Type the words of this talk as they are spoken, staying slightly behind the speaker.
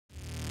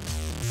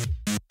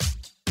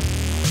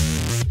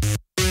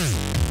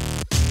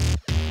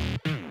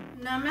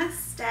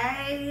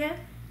Namaste,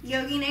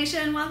 Yogi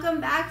Nation.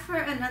 Welcome back for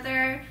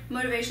another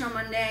Motivational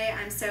Monday.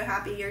 I'm so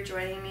happy you're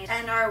joining me.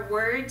 And our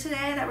word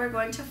today that we're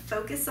going to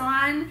focus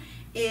on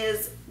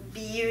is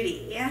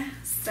beauty.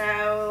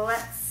 So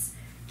let's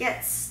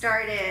get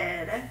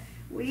started.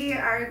 We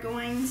are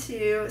going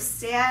to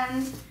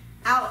stand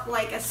out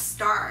like a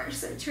star.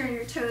 So turn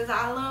your toes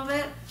out a little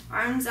bit,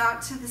 arms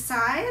out to the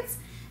sides,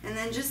 and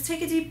then just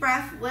take a deep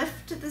breath,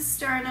 lift the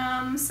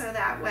sternum so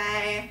that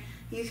way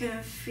you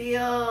can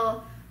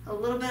feel a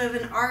little bit of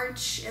an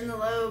arch in the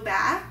low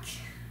back.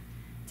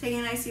 Taking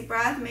a nice deep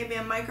breath, maybe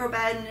a micro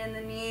bend in the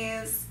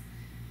knees,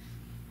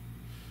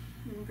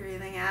 and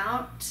breathing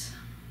out.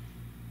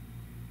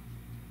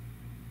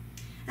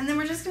 And then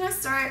we're just going to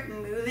start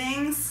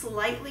moving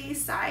slightly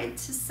side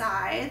to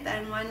side,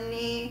 then one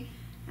knee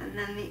and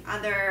then the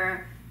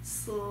other,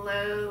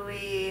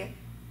 slowly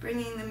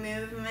bringing the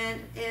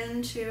movement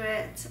into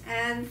it,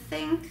 and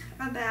think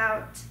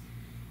about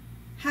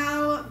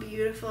how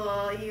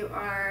beautiful you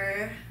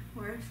are.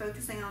 We're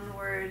focusing on the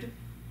word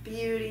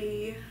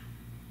beauty.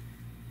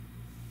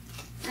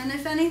 And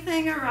if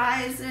anything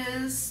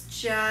arises,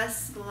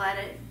 just let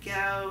it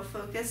go.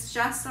 Focus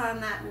just on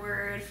that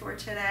word for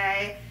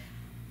today.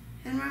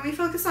 And when we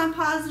focus on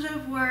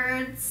positive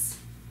words,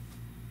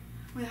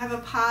 we have a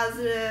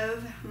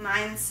positive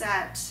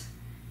mindset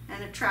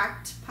and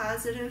attract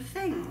positive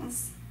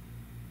things.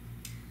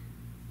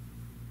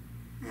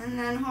 And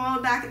then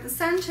hold back at the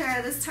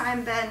center. This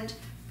time bend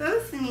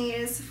both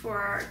knees for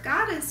our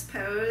goddess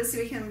pose.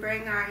 We can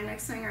bring our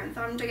index finger and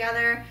thumb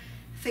together.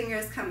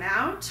 Fingers come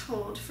out.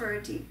 Hold for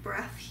a deep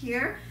breath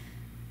here.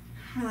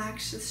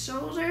 Relax the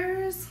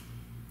shoulders.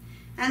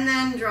 And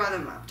then draw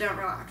them up. Don't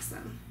relax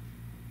them.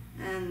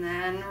 And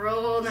then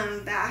roll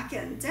them back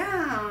and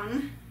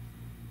down.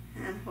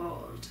 And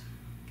hold.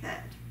 Good.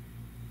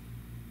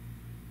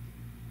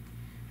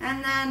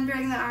 And then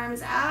bring the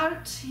arms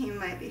out. You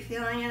might be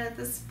feeling it at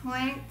this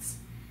point.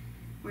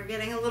 We're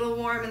getting a little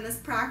warm in this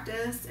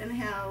practice.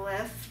 Inhale,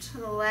 lift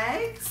the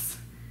legs.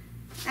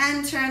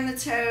 And turn the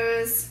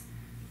toes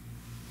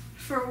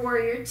for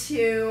warrior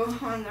two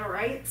on the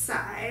right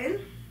side.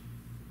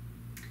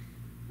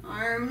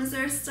 Arms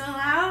are still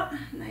out.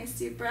 Nice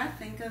deep breath.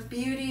 Think of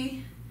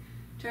beauty.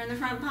 Turn the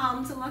front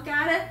palm to look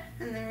at it.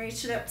 And then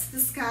reach it up to the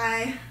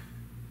sky.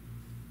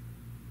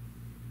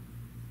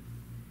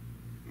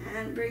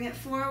 And bring it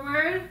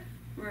forward,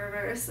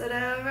 reverse it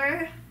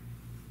over,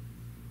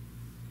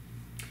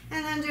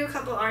 and then do a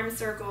couple arm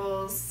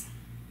circles,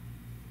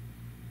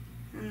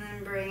 and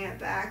then bring it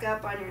back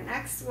up on your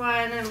next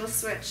one, and we'll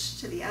switch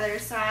to the other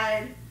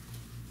side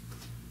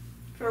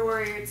for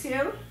warrior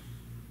two.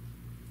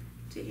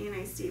 Taking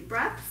nice deep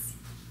breaths.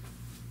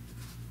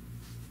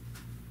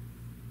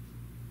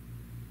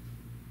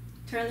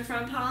 Turn the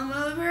front palm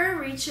over,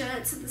 reach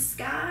it to the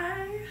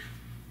sky.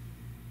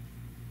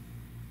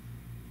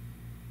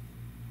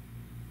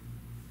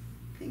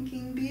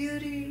 Thinking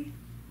beauty,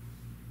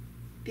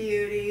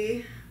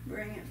 beauty,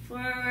 bring it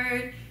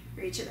forward,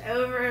 reach it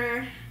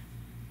over,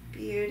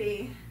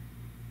 beauty.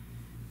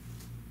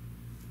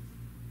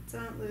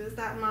 Don't lose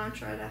that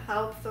mantra to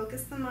help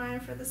focus the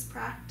mind for this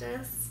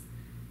practice.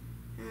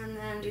 And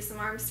then do some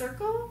arm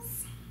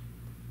circles.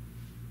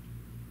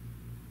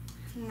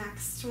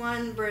 Next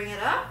one, bring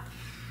it up.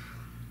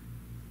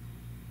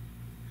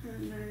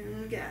 And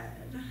then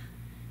good.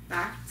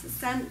 Back to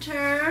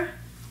center.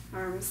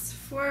 Arms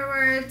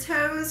forward,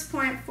 toes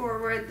point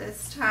forward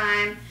this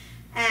time,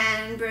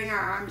 and bring our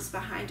arms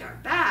behind our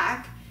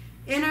back.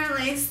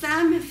 Interlace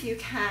them if you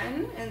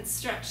can, and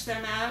stretch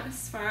them out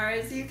as far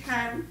as you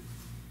can.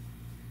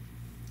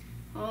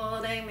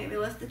 Holding, maybe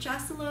lift the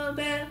chest a little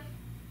bit.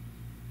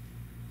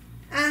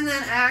 And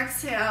then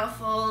exhale,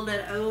 fold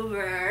it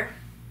over.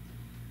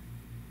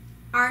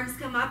 Arms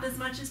come up as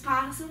much as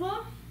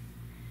possible.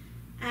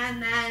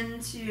 And then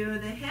to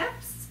the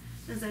hips.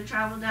 As I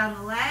travel down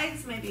the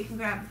legs, maybe you can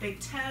grab the big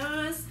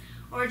toes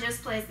or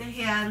just place the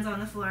hands on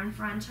the floor in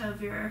front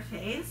of your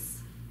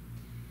face.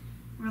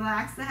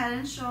 Relax the head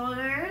and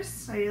shoulders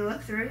so you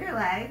look through your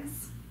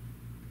legs.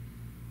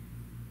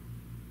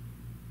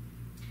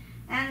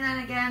 And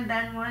then again,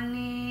 bend one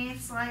knee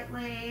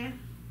slightly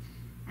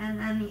and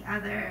then the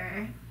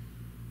other.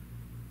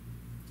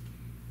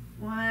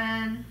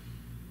 One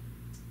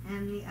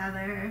and the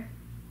other.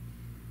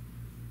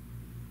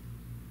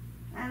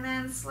 And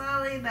then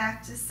slowly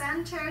back to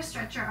center.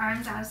 Stretch your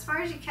arms out as far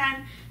as you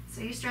can.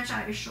 So you stretch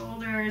out your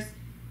shoulders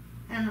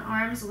and the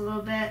arms a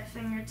little bit.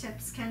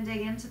 Fingertips can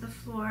dig into the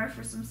floor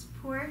for some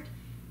support.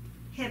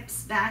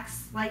 Hips back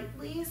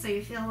slightly so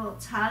you feel a little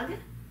tug.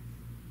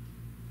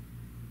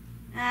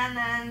 And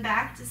then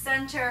back to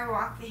center.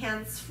 Walk the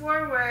hands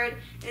forward.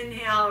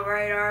 Inhale,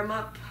 right arm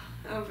up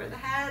over the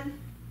head.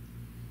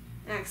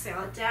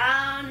 Exhale it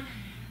down.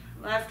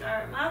 Left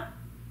arm up.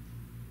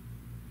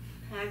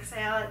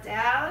 Exhale it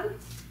down.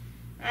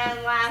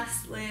 And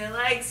lastly,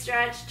 leg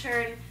stretch.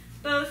 Turn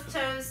both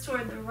toes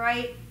toward the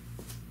right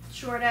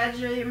short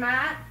edge of your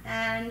mat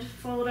and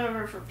fold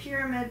over for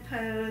pyramid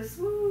pose.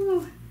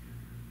 Woo!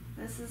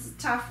 This is a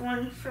tough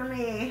one for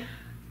me.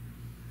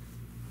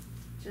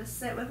 Just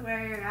sit with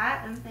where you're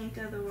at and think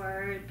of the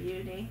word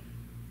beauty.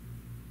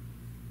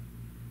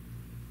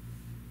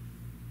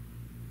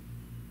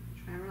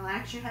 Try and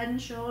relax your head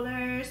and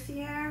shoulders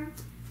here.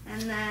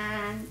 And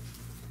then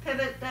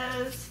pivot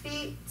those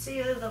feet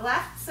to the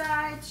left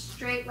side,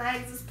 straight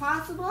legs as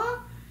possible.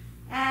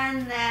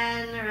 And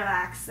then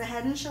relax the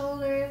head and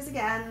shoulders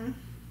again.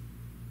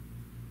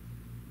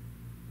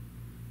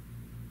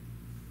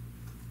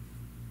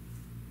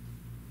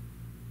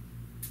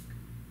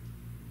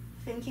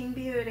 Thinking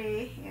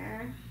beauty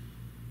here.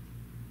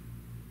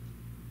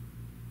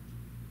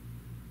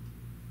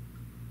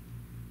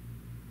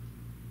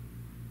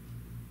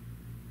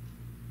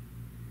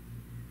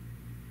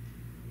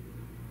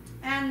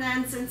 And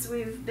then since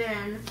we've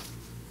been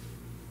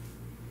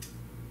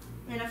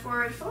in a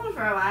forward fold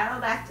for a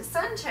while, back to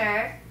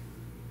center.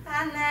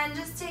 And then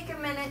just take a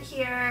minute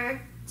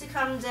here to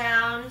come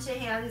down to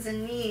hands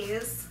and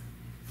knees.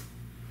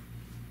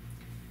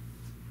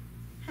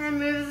 And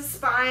move the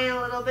spine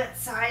a little bit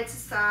side to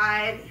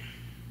side.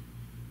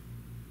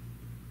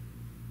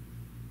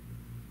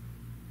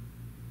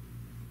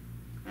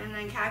 And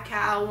then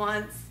cat-cow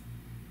once.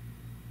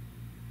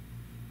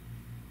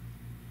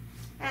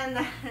 And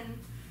then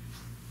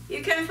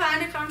you can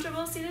find a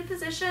comfortable seated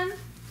position,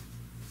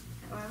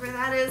 however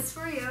that is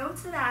for you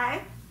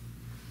today.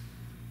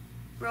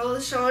 Roll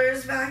the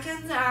shoulders back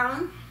and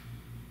down.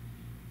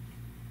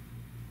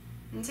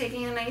 And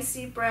taking a nice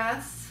deep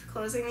breath.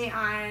 Closing the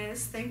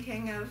eyes,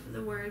 thinking of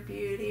the word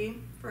beauty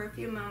for a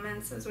few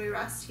moments as we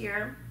rest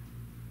here.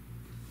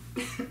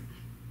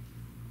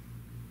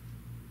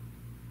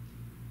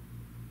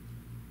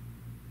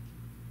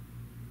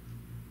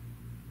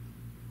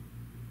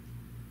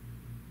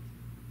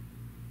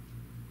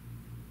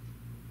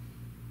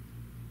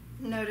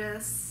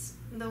 Notice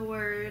the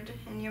word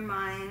in your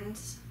mind.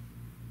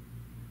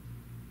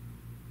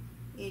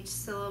 Each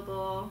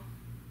syllable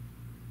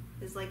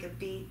is like a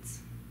beat.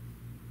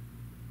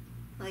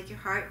 Like your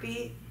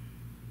heartbeat.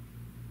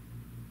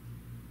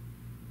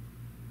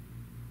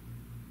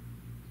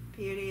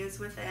 Beauty is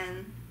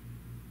within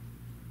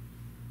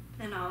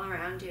and all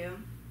around you.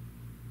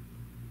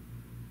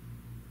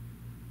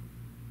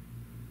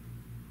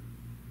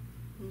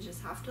 You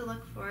just have to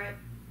look for it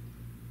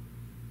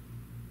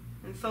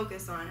and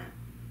focus on it.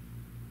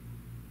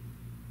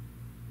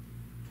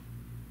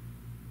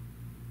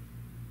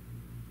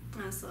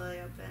 Now slowly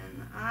open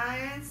the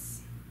eyes.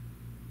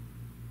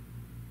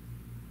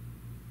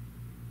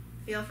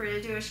 Feel free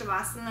to do a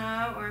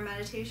shavasana or a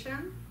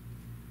meditation.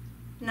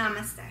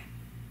 Namaste.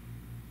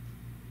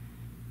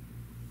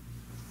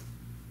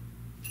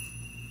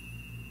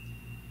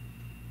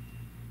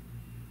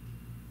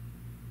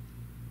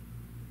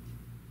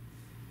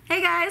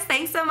 Hey guys,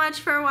 thanks so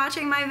much for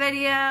watching my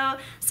video.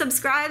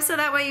 Subscribe so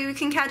that way you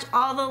can catch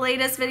all the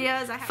latest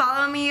videos.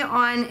 Follow me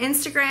on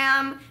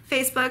Instagram,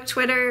 Facebook,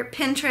 Twitter,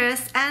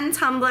 Pinterest, and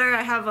Tumblr.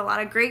 I have a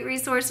lot of great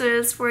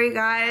resources for you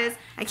guys.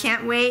 I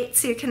can't wait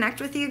to connect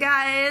with you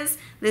guys.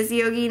 This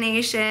Yogi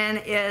Nation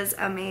is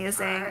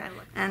amazing.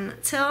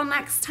 Until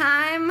next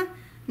time,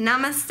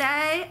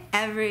 namaste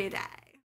every day.